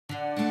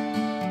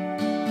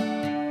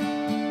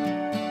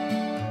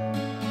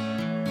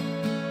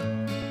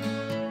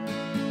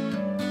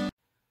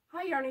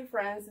Yarny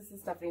friends, this is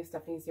Stephanie of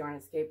Stephanie's Yarn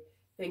Escape.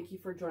 Thank you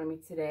for joining me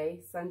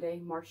today, Sunday,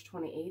 March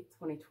 28th,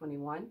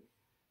 2021.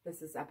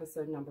 This is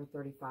episode number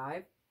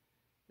 35.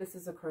 This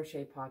is a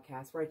crochet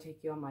podcast where I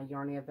take you on my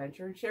yarny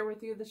adventure and share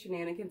with you the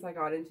shenanigans I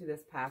got into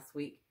this past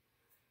week.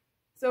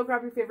 So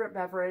grab your favorite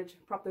beverage,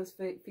 prop those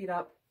feet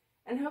up,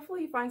 and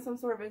hopefully you find some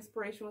sort of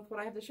inspiration with what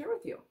I have to share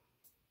with you.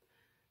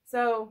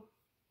 So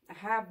I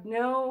have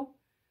no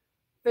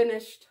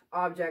finished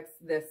objects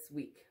this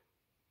week.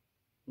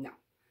 No.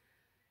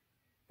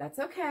 That's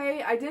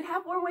okay. I did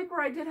have one week where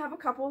I did have a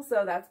couple,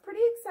 so that's pretty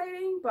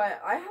exciting, but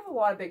I have a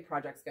lot of big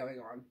projects going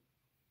on.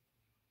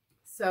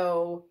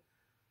 So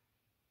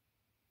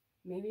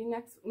maybe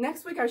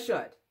next week I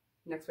should.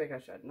 Next week I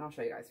should, and I'll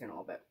show you guys here in a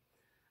little bit.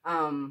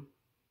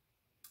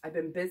 I've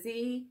been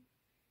busy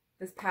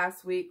this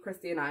past week.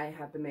 Christy and I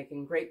have been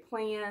making great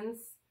plans.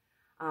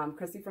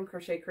 Christy from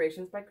Crochet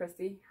Creations by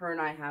Christy. Her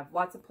and I have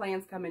lots of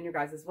plans coming your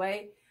guys'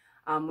 way.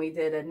 We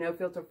did a no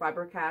filter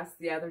fiber cast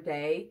the other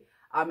day.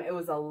 It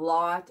was a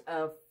lot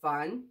of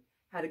fun.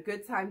 Had a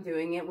good time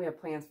doing it. We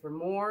have plans for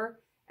more,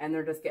 and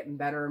they're just getting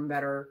better and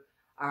better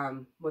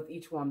with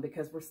each one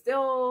because we're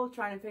still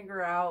trying to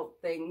figure out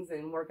things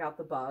and work out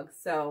the bugs.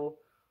 So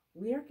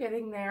we are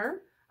getting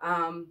there.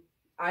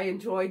 I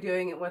enjoy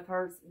doing it with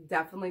her. It's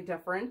definitely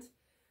different.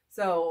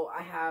 So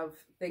I have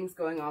things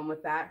going on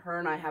with that. Her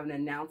and I have an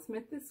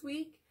announcement this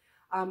week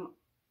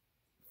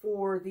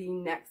for the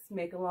next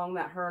make-along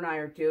that her and I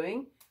are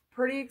doing.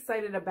 Pretty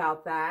excited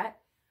about that.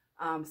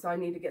 So I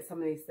need to get some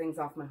of these things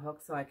off my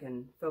hook so I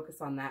can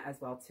focus on that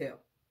as well too.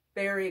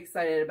 Very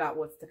excited about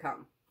what's to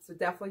come. So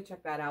definitely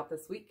check that out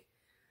this week.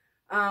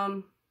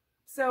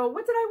 So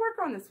what did I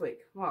work on this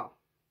week? Well,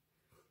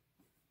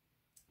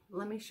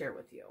 let me share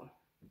with you.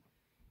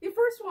 The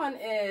first one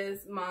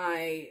is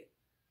my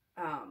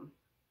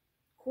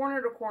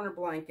corner to corner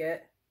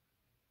blanket.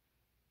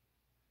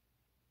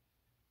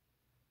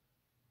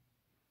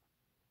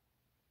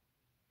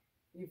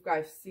 You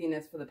guys seen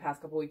this for the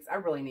past couple weeks. I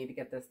really need to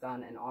get this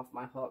done and off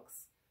my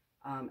hooks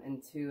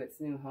into its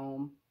new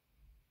home.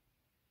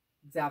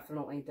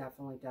 Definitely.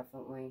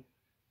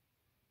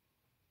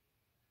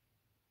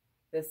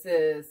 This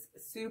is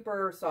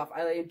super soft.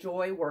 I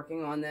enjoy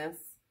working on this.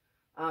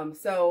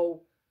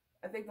 So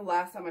I think the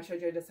last time I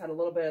showed you, I just had a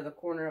little bit of the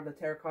corner of the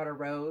terracotta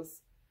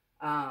rose.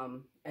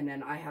 And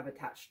then I have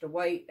attached the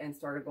white and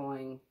started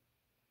going.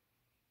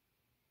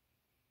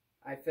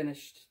 I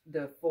finished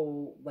the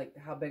full, like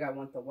how big I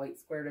want the white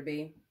square to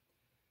be.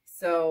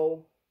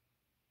 So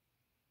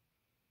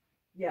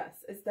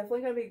yes, it's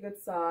definitely going to be a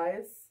good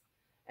size.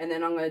 And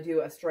then I'm going to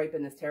do a stripe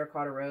in this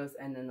terracotta rose,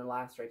 and then the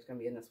last stripe's going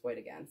to be in this white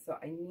again. So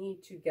I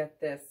need to get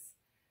this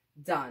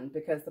done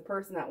because the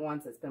person that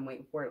wants it's been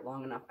waiting for it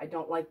long enough. I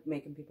don't like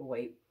making people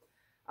wait.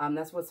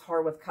 That's what's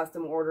hard with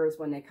custom orders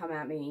when they come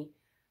at me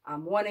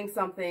wanting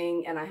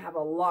something and I have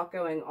a lot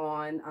going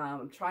on.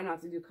 I'm trying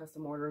not to do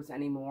custom orders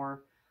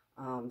anymore.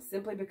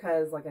 Simply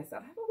because, like I said,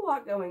 I have a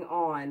lot going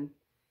on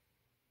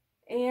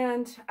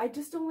and I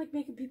just don't like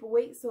making people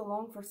wait so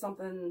long for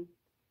something,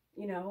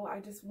 you know. I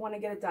just want to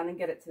get it done and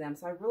get it to them.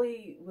 So I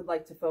really would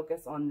like to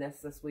focus on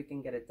this week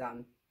and get it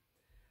done.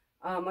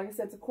 Like I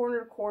said, it's a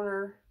corner to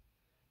corner.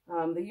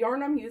 The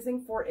yarn I'm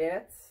using for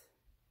it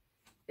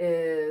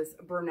is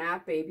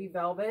Bernat Baby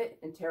Velvet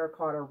and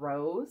Terracotta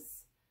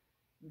Rose.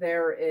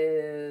 There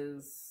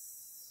is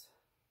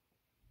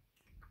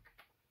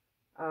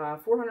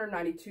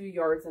 492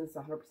 yards and it's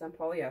 100%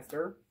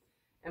 polyester.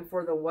 And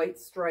for the white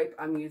stripe,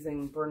 I'm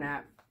using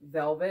Bernat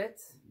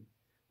Velvet,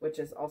 which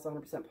is also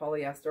 100%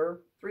 polyester,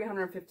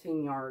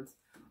 315 yards.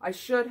 I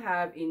should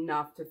have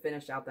enough to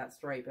finish out that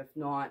stripe. If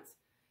not,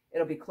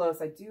 it'll be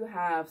close. I do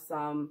have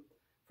some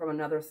from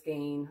another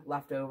skein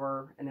left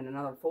over and then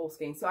another full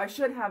skein. So I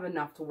should have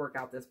enough to work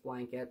out this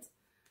blanket.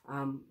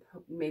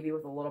 Maybe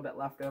with a little bit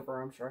left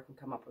over, I'm sure I can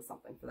come up with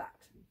something for that.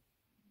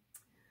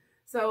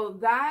 So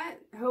that,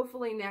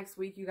 hopefully next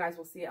week, you guys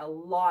will see a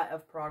lot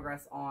of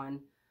progress on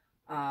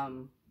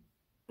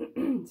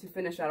to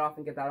finish that off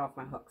and get that off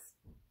my hooks.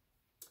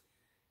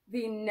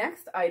 The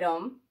next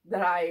item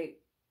that I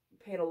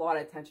paid a lot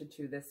of attention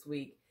to this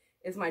week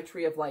is my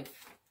Tree of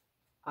Life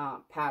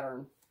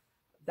pattern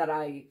that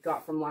I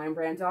got from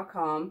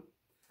lionbrand.com.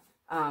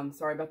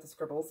 Sorry about the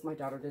scribbles. My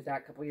daughter did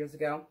that a couple years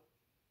ago.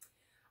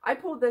 I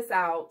pulled this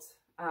out.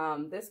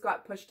 This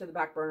got pushed to the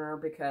back burner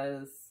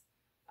because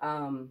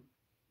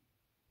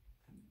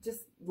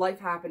just life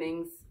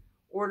happenings,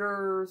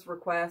 orders,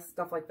 requests,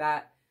 stuff like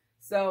that.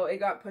 So it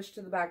got pushed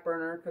to the back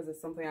burner because it's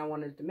something I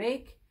wanted to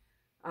make.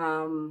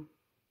 I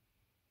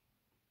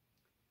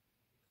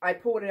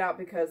pulled it out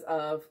because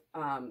of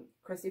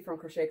Christy from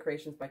Crochet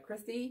Creations by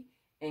Christy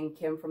and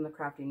Kim from the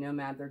Crafty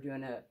Nomad. They're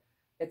doing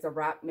it's a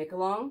wrap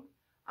make-along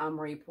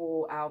where you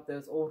pull out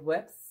those old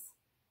WIPs.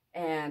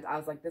 And I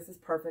was like, this is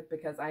perfect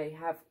because I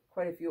have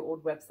quite a few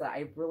old WIPs that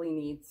I really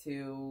need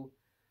to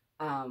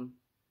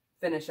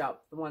finish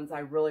up, the ones I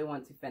really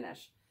want to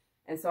finish.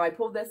 And so I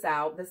pulled this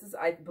out. This is,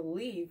 I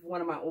believe, one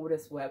of my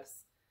oldest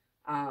WIPs.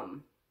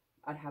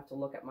 I'd have to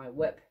look at my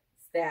WIP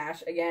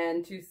stash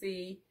again to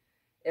see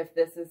if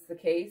this is the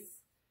case.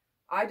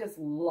 I just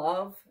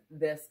love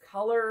this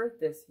color,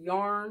 this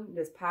yarn,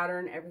 this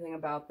pattern. Everything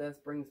about this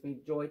brings me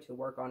joy to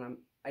work on them.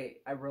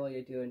 I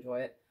really do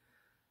enjoy it.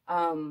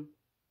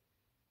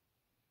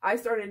 I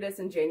started this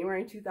in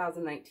January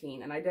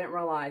 2019, and I didn't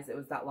realize it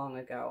was that long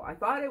ago. I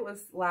thought it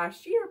was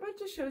last year, but it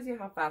just shows you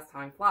how fast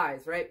time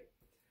flies, right?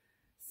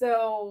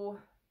 So,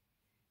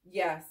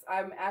 yes,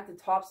 I'm at the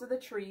tops of the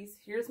trees.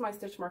 Here's my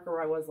stitch marker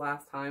where I was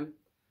last time.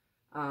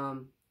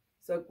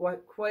 So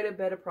quite a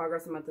bit of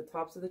progress. I'm at the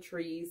tops of the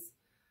trees.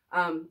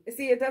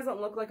 See, it doesn't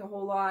look like a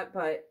whole lot,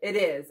 but it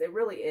is. It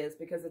really is,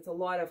 because it's a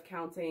lot of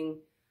counting,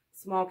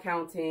 small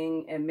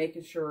counting, and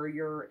making sure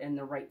you're in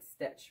the right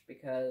stitch,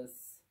 because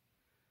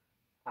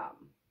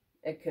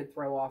it could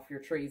throw off your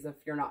trees if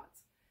you're not.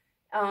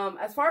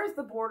 As far as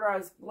the border, I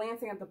was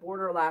glancing at the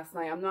border last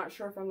night. I'm not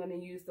sure if I'm going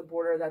to use the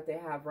border that they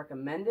have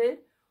recommended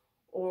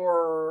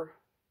or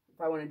if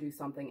I want to do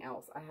something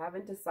else. I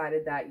haven't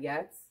decided that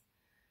yet.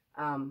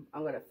 I'm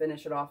going to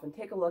finish it off and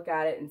take a look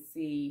at it and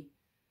see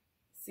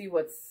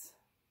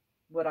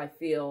what I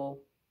feel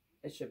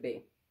it should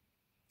be.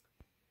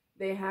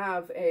 They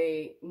have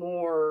a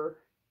more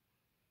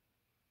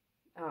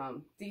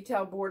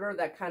detailed border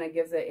that kind of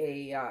gives it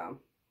a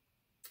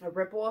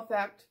ripple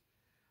effect.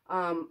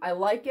 I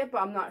like it,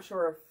 but I'm not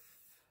sure if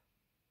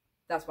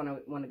that's what I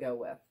want to go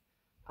with.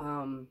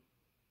 I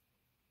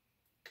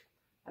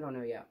don't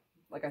know yet.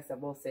 Like I said,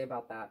 we'll see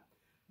about that.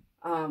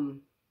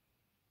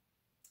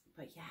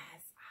 But yes,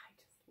 I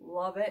just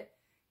love it.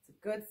 It's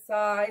a good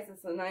size.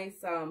 It's a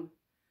nice,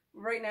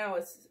 right now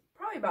it's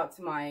probably about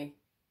to my,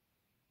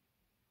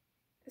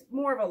 it's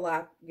more of a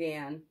lap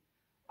gan,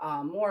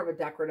 more of a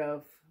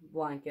decorative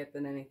blanket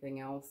than anything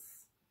else.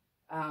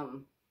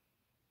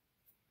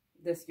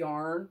 This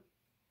yarn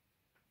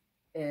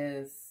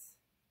is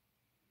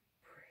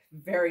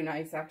very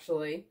nice,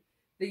 actually.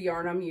 The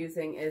yarn I'm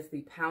using is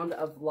the Pound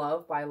of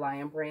Love by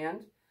Lion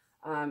Brand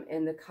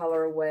in the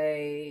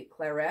colorway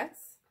Claret.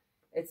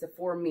 It's a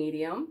 4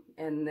 medium,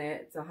 and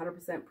it's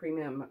 100%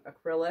 premium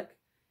acrylic,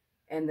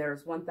 and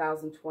there's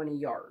 1,020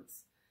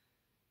 yards.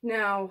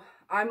 Now,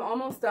 I'm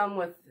almost done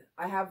with,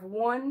 I have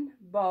one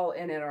ball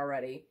in it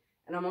already,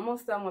 and I'm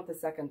almost done with the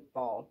second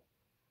ball.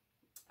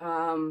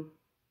 I'm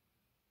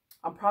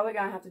probably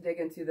going to have to dig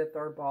into the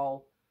third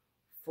ball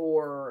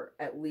for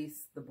at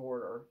least the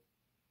border,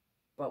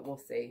 but we'll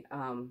see.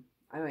 I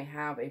only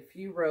have a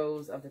few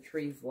rows of the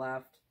trees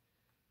left,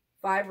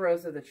 5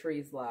 rows of the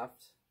trees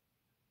left,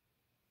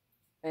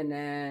 and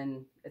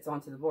then it's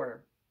onto the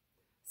border.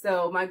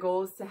 So my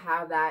goal is to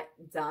have that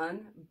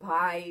done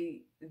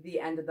by the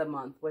end of the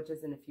month, which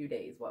is in a few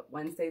days. What,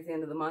 Wednesday's the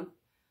end of the month?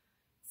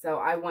 So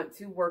I want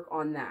to work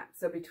on that.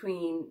 So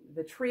between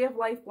the Tree of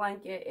Life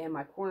blanket and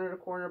my corner to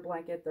corner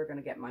blanket, they're going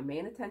to get my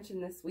main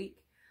attention this week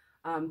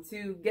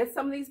to get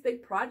some of these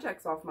big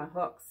projects off my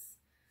hooks.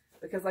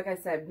 Because like I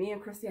said, me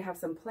and Christy have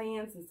some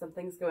plans and some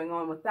things going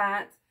on with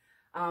that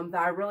that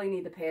I really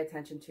need to pay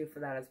attention to for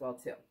that as well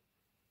too.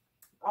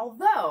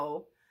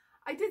 Although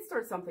I did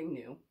start something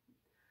new.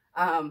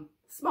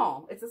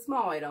 Small. It's a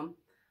small item.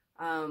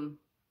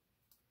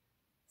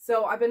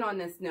 So I've been on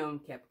this gnome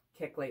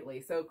kick lately.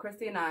 So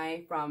Christy and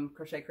I from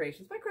Crochet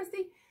Creations by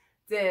Christy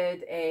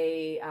did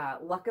a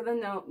Luck of the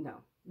Gnome. No,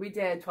 we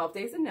did 12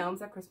 Days of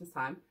Gnomes at Christmas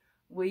time.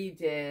 We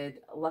did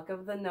Luck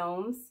of the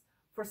Gnomes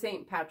for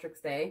St.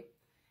 Patrick's Day.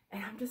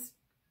 And I'm just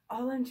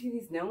all into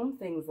these gnome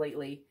things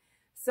lately.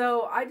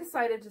 So I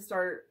decided to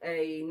start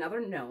another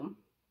gnome.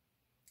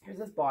 Here's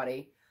his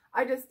body.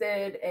 I just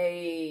did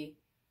a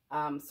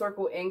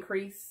circle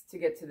increase to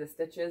get to the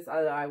stitches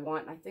that I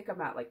want. I think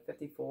I'm at like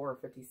 54 or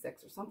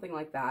 56 or something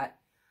like that.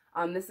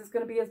 This is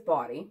going to be his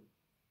body.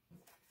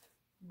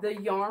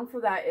 The yarn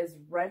for that is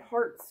Red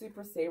Heart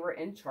Super Saver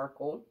in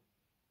charcoal.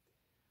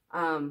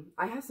 I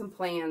have some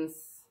plans,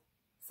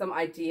 some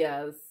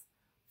ideas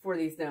for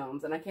these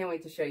gnomes, and I can't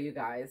wait to show you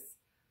guys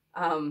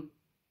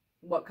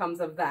what comes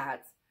of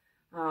that.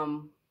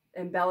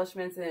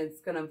 Embellishments, and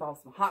it's going to involve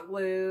some hot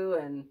glue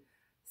and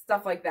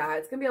stuff like that.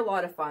 It's going to be a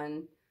lot of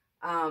fun.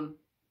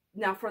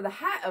 Now for the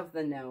hat of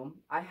the gnome,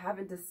 I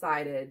haven't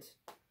decided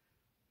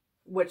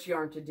which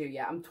yarn to do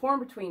yet. I'm torn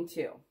between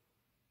two.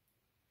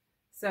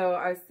 So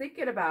I was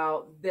thinking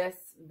about this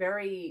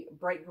very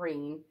bright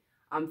green.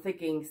 I'm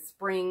thinking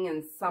spring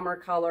and summer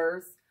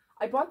colors.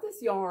 I bought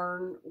this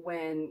yarn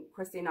when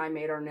Christy and I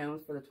made our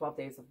gnomes for the 12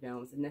 Days of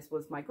Gnomes, and this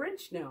was my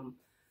Grinch gnome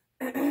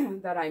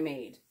that I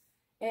made.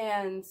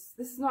 And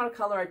this is not a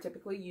color I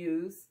typically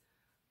use.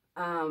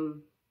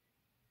 I'm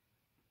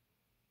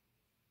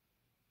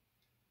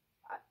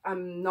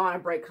not a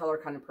bright color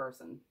kind of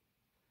person.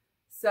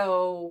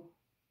 So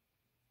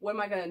what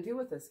am I going to do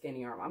with this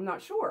skinny arm? I'm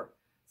not sure.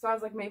 So I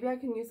was like, maybe I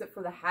can use it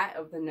for the hat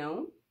of the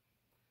gnome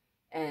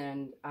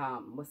and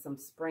with some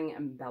spring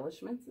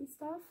embellishments and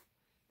stuff.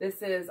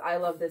 This is, I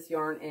love this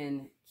yarn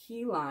in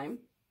Key Lime.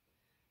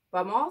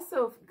 But I'm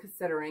also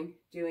considering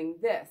doing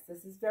this.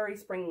 This is very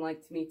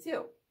spring-like to me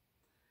too.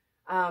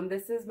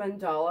 This is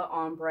Mandala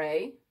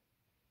Ombre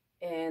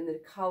and the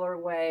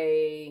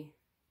colorway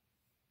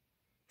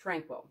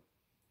Tranquil.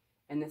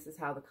 And this is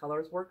how the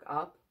colors work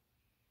up.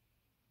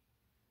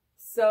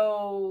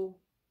 So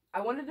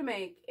I wanted to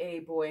make a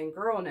boy and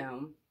girl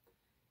gnome,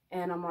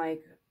 and I'm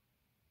like,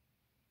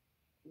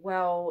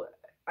 well,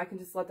 I can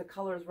just let the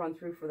colors run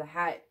through for the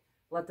hat,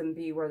 let them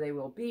be where they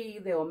will be,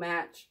 they will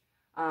match,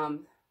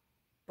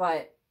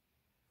 but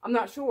I'm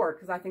not sure,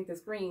 because I think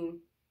this green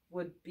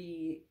would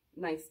be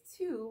nice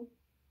too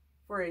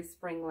for a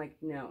spring-like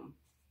gnome.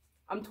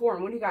 I'm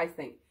torn. What do you guys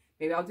think?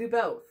 Maybe I'll do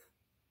both.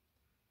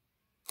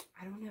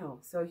 I don't know.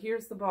 So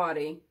here's the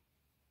body.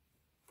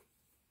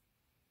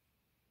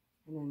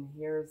 And then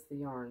here's the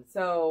yarn.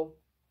 So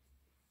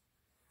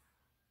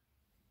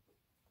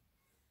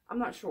I'm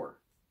not sure.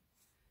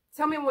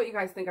 Tell me what you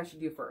guys think I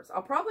should do first.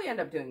 I'll probably end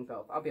up doing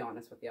both. I'll be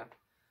honest with you.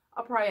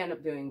 I'll probably end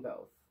up doing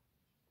both.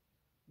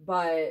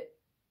 But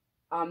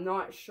I'm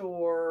not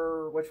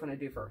sure which one to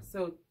do first.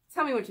 So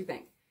tell me what you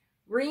think.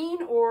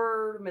 Green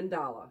or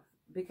mandala?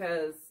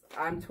 Because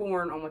I'm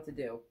torn on what to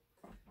do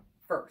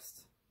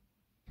first.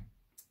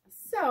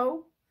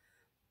 So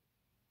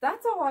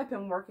that's all I've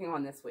been working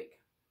on this week.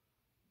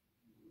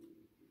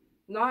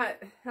 I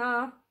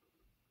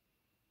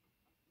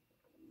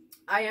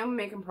am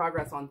making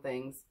progress on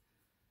things.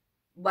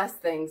 Less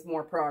things,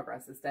 more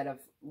progress, instead of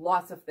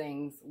lots of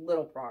things,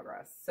 little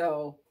progress.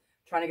 So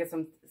trying to get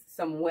some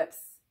WIPs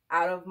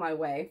out of my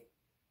way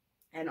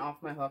and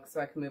off my hook so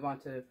I can move on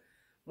to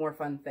more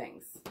fun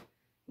things.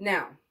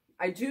 Now,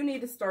 I do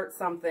need to start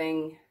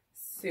something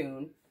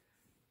soon.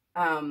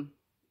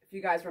 If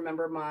you guys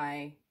remember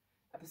my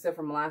episode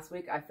from last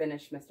week, I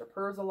finished Mr.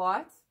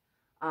 Purrs-a-Lot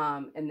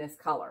in this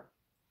color.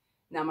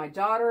 Now, my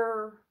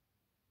daughter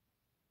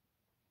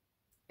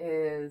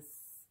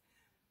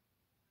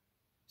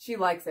she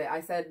likes it.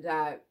 I said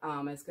that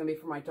it's going to be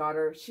for my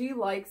daughter. She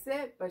likes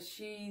it, but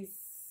it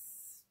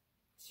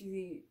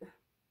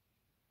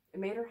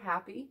made her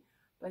happy,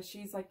 but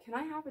she's like, can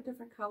I have a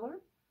different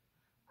color?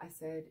 I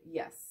said,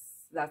 yes,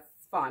 that's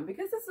fine,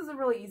 because this is a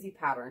really easy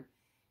pattern.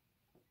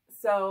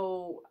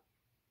 So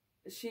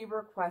she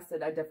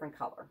requested a different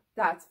color.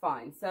 That's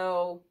fine.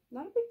 So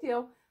not a big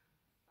deal.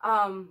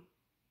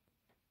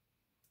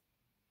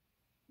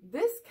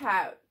 This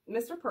cat,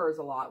 Mr.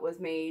 Purrs-a-Lot, was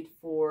made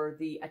for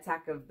the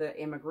Attack of the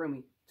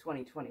Amigurumi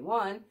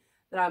 2021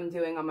 that I'm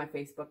doing on my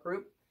Facebook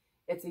group.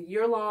 It's a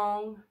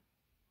year-long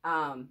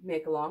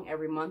make-along.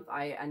 Every month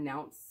I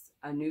announce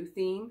a new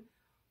theme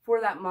for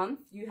that month.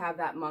 You have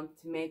that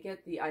month to make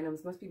it. The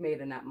items must be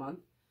made in that month.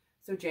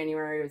 So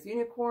January was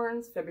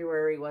unicorns.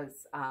 February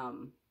was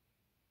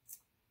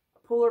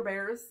polar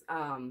bears,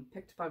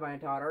 picked by my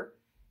daughter.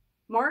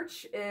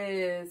 March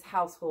is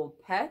household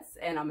pets,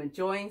 and I'm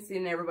enjoying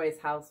seeing everybody's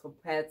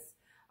household pets.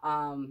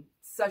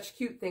 Such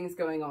cute things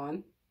going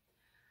on.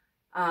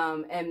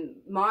 And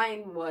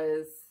mine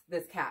was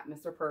this cat,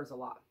 Mr.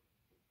 Purrs-a-Lot.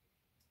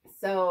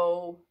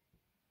 So,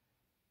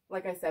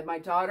 like I said, my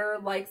daughter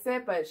likes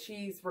it, but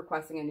she's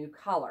requesting a new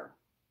color.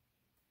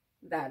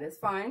 That is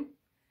fine.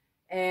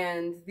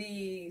 And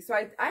so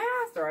I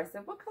asked her, I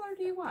said, what color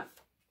do you want?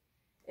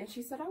 And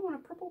she said, I want a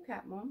purple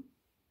cat, Mom.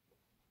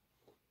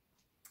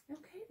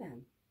 Okay,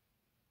 then.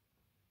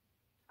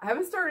 I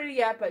haven't started it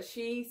yet, but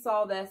she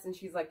saw this and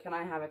she's like, can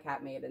I have a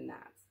cat made in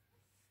that?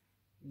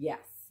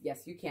 Yes,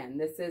 yes, you can.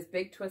 This is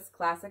Big Twist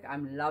Classic.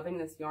 I'm loving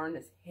this yarn.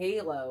 This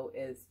halo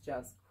is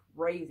just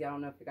crazy. I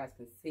don't know if you guys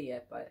can see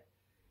it, but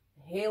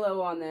the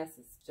halo on this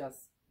is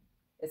just,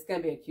 it's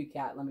going to be a cute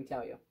cat, let me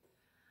tell you.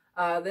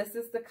 This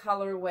is the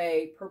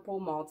colorway Purple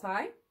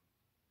Multi.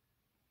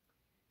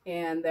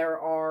 And there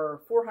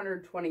are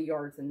 420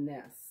 yards in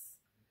this.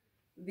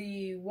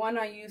 The one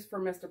I used for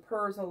Mr.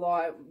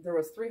 Purrs-a-Lot, there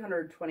was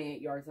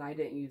 328 yards, and I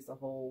didn't use the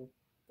whole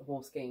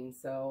skein,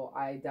 so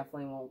I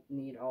definitely won't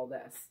need all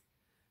this.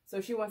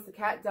 So she wants the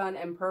cat done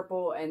in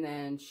purple, and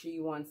then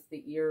she wants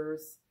the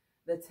ears,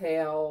 the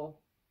tail,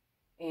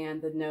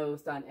 and the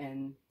nose done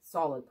in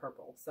solid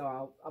purple.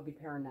 So I'll be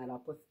pairing that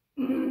up with,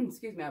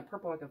 excuse me, a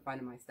purple I can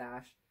find in my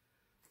stash.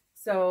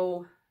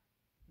 So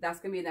that's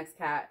going to be the next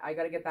cat. I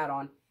got to get that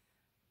on.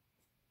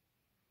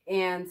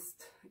 And,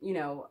 you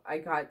know,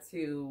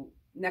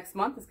 next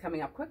month is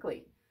coming up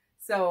quickly.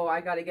 So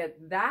I got to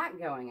get that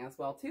going as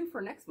well, too,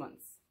 for next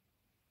month's.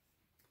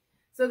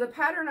 So the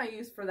pattern I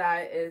use for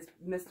that is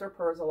Mr.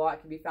 Purrs-a-Lot.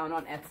 It can be found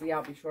on Etsy.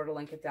 I'll be sure to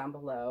link it down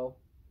below.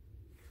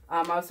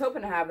 I was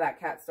hoping to have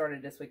that cat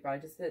started this week, but I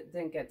just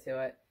didn't get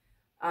to it.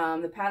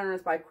 The pattern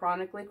is by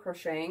Chronically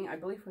Crocheting. I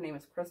believe her name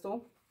is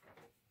Crystal.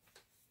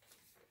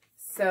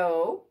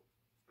 So,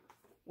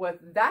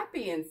 with that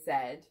being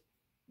said,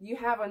 you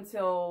have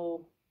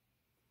until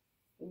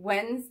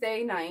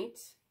Wednesday night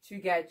to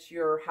get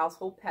your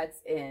household pets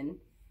in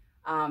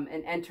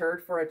and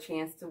entered for a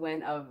chance to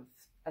win a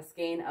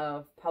skein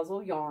of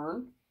puzzle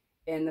yarn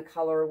in the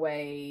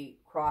colorway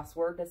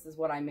Crossword. This is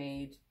what I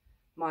made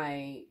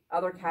my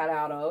other cat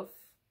out of.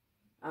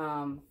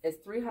 It's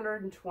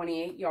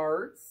 328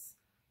 yards,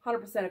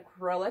 100%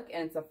 acrylic,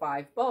 and it's a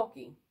 5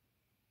 bulky.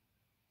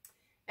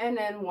 And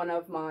then one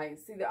of my,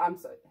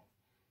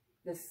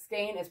 this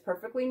skein is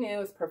perfectly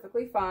new, it's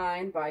perfectly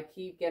fine, but I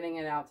keep getting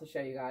it out to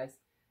show you guys.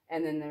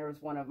 And then there's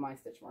one of my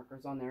stitch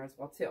markers on there as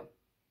well too.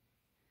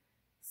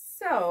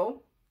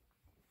 So,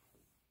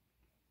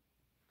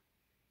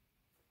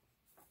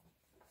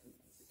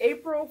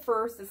 April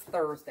 1st is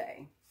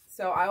Thursday.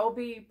 So I will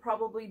be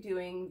probably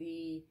doing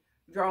the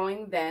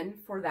drawing then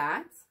for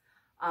that.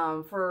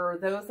 For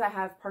those that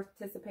have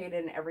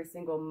participated in every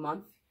single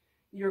month,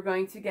 you're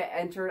going to get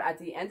entered at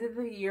the end of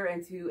the year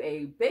into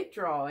a big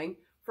drawing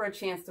for a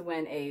chance to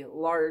win a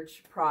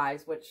large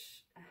prize,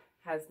 which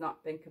has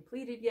not been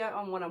completed yet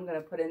on what I'm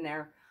going to put in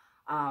there.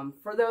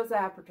 For those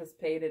that have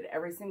participated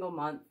every single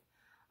month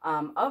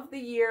of the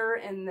year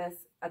in this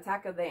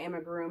Attack of the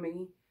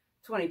Amigurumi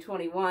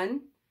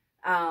 2021.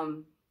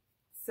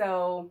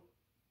 So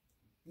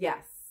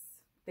yes,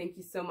 thank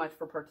you so much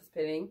for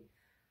participating.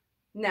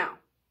 Now,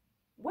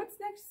 what's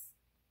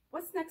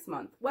next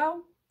month?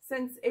 Well,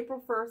 since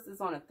April 1st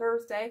is on a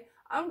Thursday,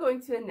 I'm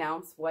going to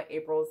announce what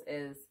April's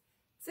is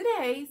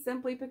today,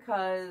 simply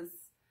because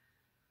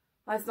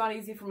it's not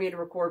easy for me to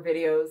record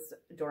videos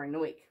during the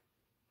week.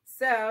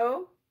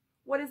 So,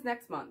 what is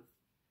next month?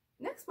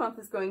 Next month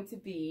is going to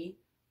be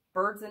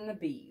Birds and the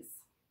Bees.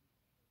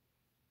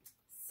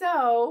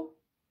 So,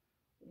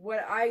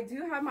 what I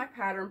do have my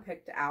pattern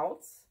picked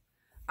out.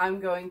 I'm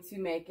going to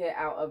make it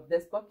out of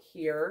this book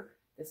here.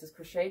 This is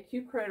Crochet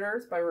Cute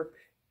Critters by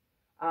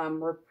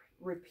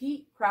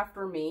Repeat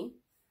Crafter Me.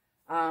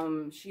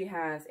 She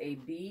has a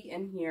bee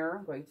in here.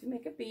 I'm going to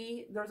make a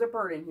bee. There's a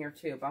bird in here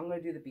too, but I'm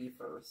going to do the bee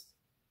first.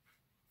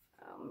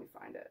 Let me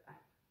find it.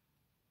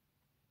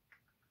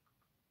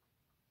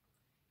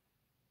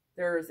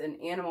 There's an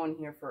animal in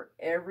here for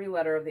every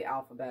letter of the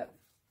alphabet.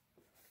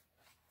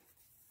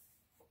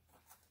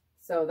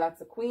 So that's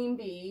a queen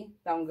bee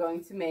that I'm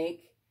going to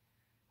make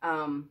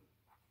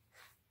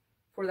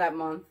for that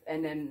month.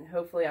 And then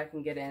hopefully I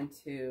can get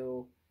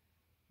into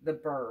the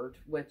bird,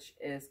 which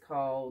is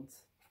called,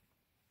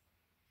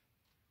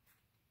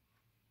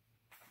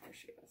 there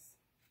she is.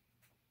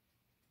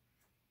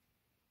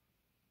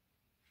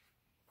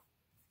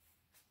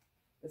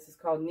 This is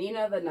called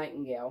Nina the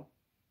Nightingale.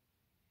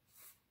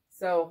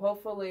 So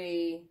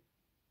hopefully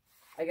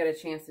I get a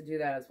chance to do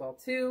that as well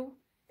too.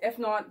 If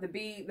not, the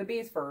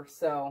bees first.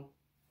 So,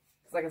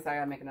 because like I said, I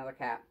gotta make another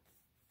cat.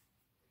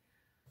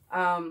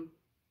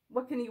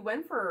 What can you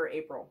win for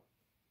April?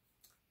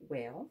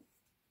 Well,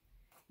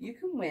 you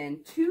can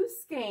win 2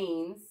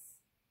 skeins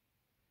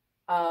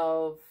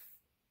of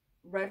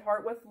Red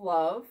Heart with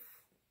Love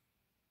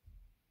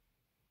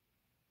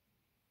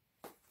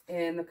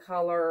in the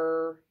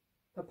color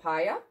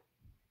Papaya.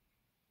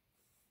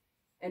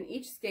 And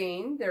each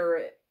skein,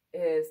 there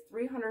is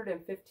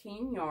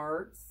 315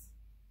 yards,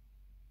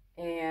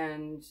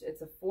 and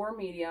it's a 4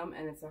 medium,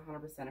 and it's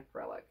 100%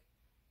 acrylic.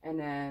 And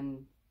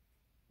then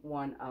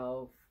one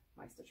of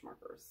my stitch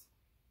markers.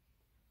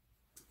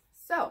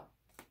 So,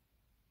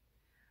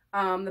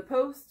 the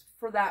post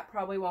for that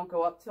probably won't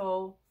go up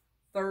till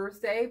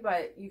Thursday,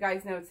 but you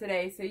guys know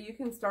today, so you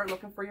can start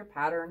looking for your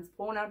patterns,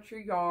 pulling out your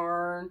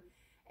yarn,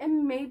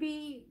 and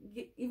maybe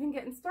even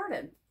getting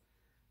started.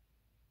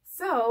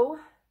 So,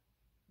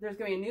 there's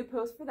going to be a new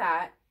post for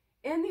that.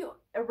 In the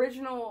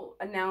original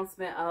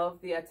announcement of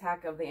the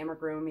Attack of the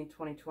Amigurumi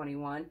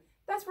 2021,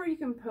 that's where you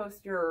can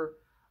post your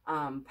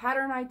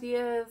pattern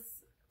ideas,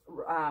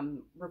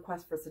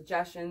 requests for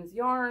suggestions,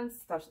 yarns,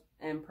 stuff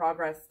in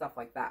progress, stuff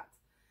like that.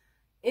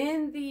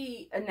 In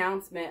the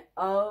announcement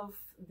of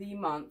the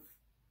month,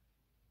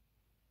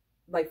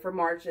 like for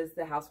March is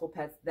the household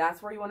pets,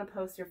 that's where you want to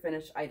post your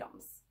finished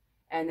items.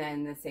 And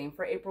then the same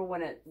for April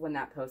when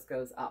that post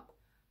goes up.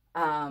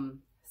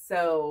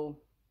 So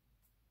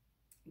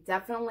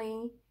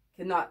definitely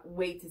cannot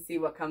wait to see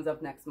what comes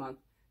up next month.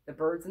 The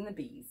birds and the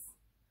bees.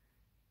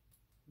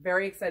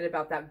 Very excited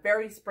about that.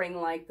 Very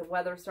spring-like. The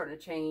weather's starting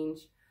to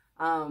change.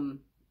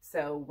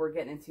 So we're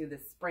getting into the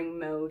spring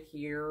mode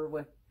here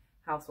with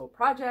household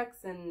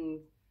projects and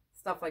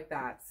stuff like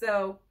that.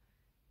 So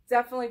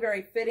definitely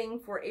very fitting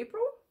for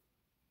April.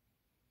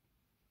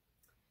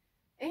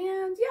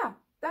 And yeah,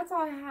 that's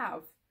all I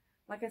have.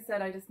 Like I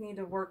said, I just need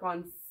to work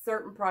on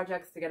certain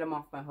projects to get them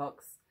off my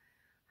hooks.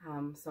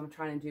 So I'm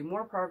trying to do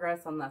more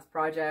progress on less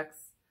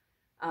projects.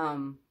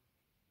 And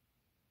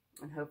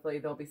hopefully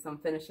there'll be some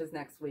finishes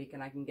next week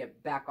and I can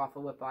get back off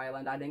of WIP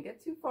Island. I didn't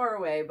get too far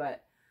away,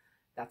 but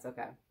that's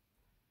okay.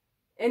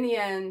 In the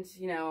end,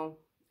 you know,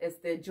 it's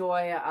the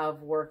joy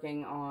of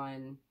working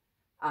on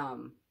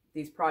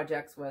these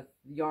projects with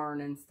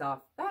yarn and stuff.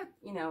 That,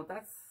 you know,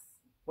 that's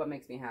what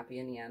makes me happy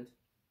in the end.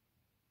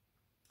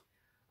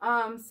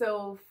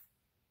 So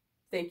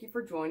thank you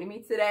for joining me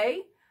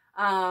today.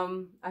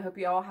 I hope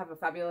you all have a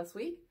fabulous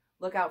week.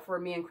 Look out for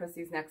me and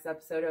Christy's next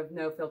episode of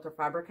No Filter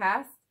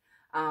Fibercast.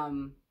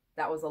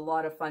 That was a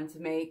lot of fun to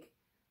make,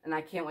 and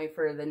I can't wait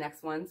for the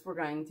next ones. We're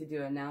going to do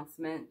an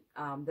announcement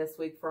this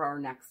week for our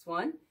next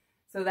one.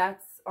 So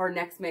that's our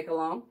next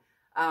make-along.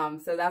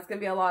 So that's going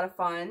to be a lot of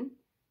fun.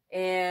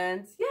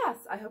 And yes,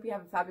 I hope you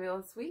have a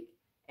fabulous week.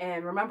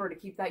 And remember to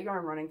keep that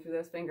yarn running through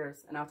those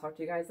fingers. And I'll talk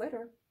to you guys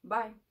later.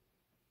 Bye.